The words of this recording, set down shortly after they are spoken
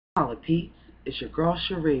Holla peeps, it's your girl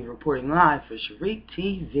Sheree reporting live for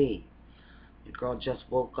SchreeTV. Your girl just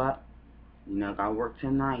woke up, got work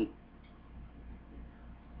tonight.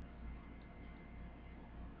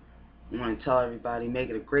 I want to tell everybody, make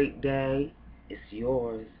it a great day. It's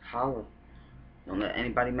yours. Holla. Don't let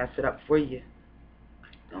anybody mess it up for you.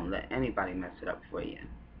 Don't let anybody mess it up for you.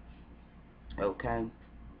 Okay?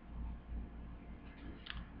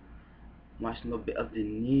 Watching a little bit of the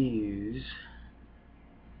news.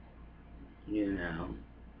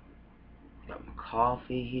 Got my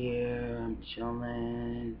coffee here. I'm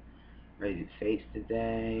chilling. Ready to face the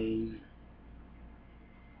day.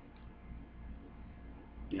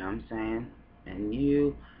 You know what I'm saying? And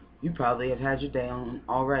you probably have had your day on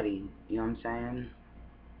already. You know what I'm saying?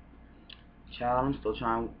 Child, I'm still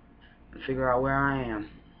trying to figure out where I am.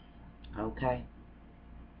 Okay?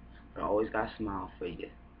 But I always got a smile for you.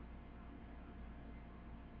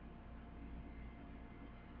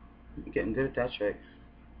 You're getting good at that trick.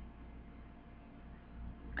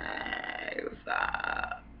 Hey, what's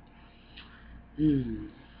up?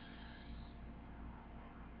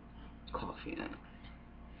 Coffee in it.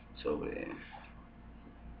 It's over there.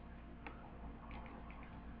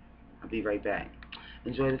 I'll be right back.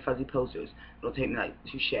 Enjoy the fuzzy posters. It'll take me like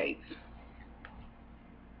 2 shades.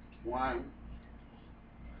 1,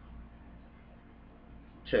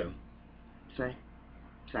 2. Same.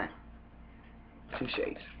 2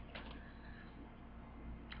 shades.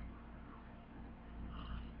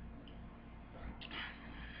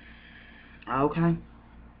 Okay.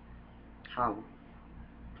 How?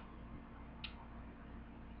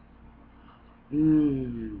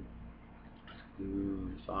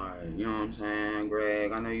 Sorry. You know what I'm saying,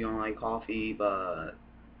 Greg? I know you don't like coffee, but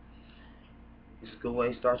it's a good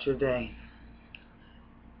way to start your day.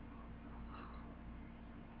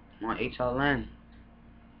 On HLN.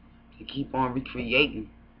 To keep on recreating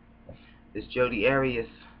this Jody Arias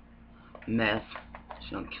mess.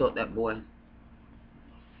 She done killed that boy.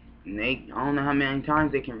 And I don't know how many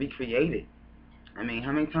times they can recreate it. I mean,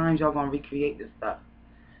 how many times y'all gonna recreate this stuff?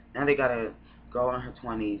 Now they got a girl in her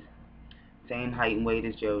 20s, same height and weight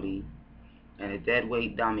as Jody, and a dead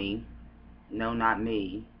weight dummy. No, not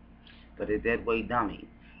me, but a dead weight dummy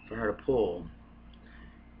for her to pull.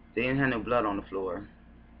 They didn't have no blood on the floor,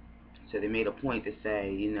 so they made a point to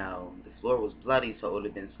say, the floor was bloody, so it would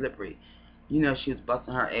have been slippery. She was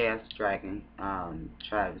busting her ass dragging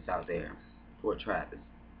Travis out there. Poor Travis.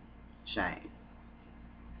 Shame.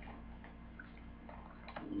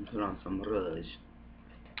 Put on some rouge.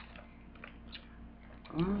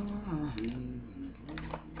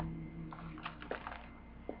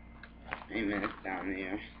 Hey man, it's down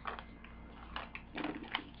there.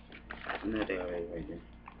 No, they're right there.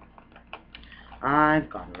 I've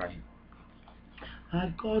got it right here.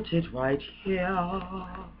 I've got it right here.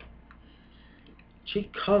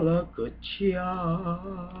 Cheek color, good cheer.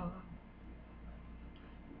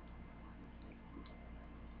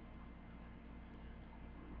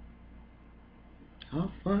 How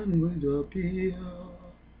fun would it be?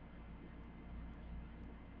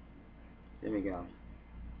 There we go.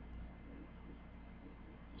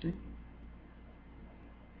 See?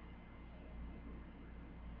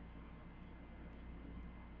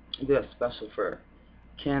 I do a special for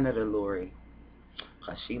Canada Lori,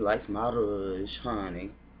 cause she likes my rouge,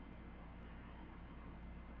 honey.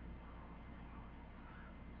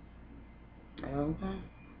 Okay.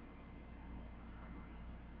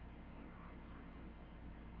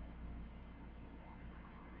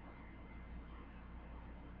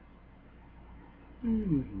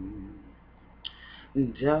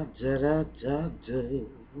 Da da da da da.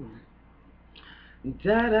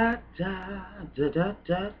 Da da da da da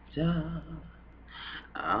da da.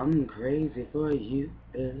 I'm crazy for you,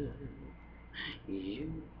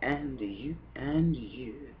 you and you and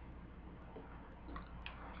you.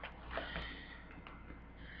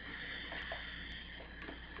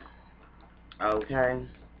 Okay.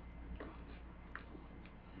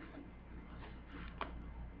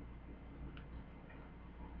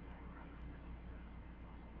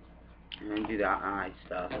 And do the eye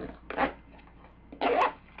stuff.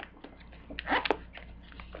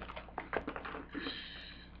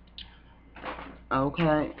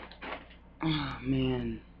 Okay. Oh,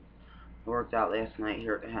 man. I worked out last night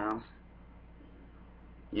here at the house.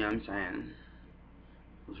 You know what I'm saying?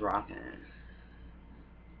 I was rocking it.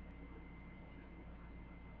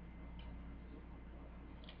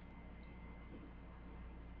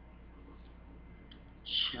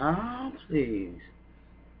 Child, please.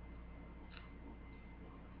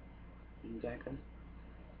 Exactly.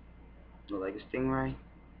 Look like a stingray.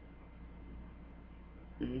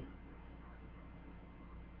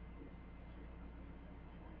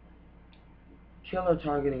 killer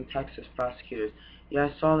targeting Texas prosecutors. Yeah,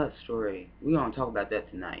 I saw that story. We're going to talk about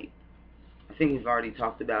that tonight. I think we've already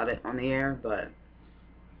talked about it on the air, but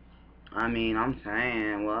I mean, I'm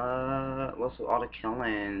saying, what's with all the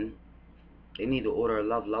killing? They need to order a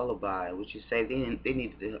love lullaby. What you say? They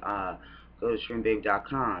need to go to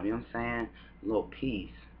SchreeTV.com. You know what I'm saying? A little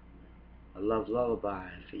piece. A love lullaby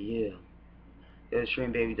for you. Go to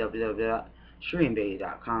SchreeTV,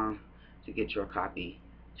 www.SchreeTV.com to get your copy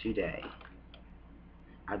today.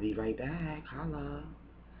 I'll be right back. Holla.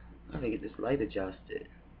 I gotta get this light adjusted.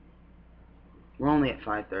 We're only at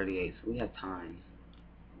 5:38, so we have time.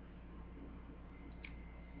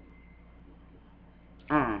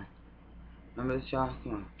 Remember this, y'all?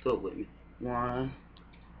 Come on, do it with me. 1,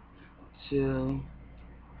 2,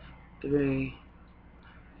 3,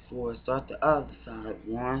 4. Start the other side.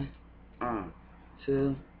 1,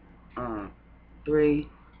 2, 3,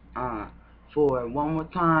 4. One more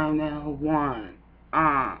time now. 1,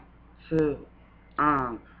 2,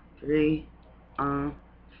 3,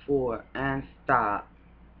 4, and stop.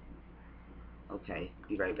 Okay,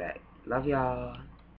 be right back. Love y'all.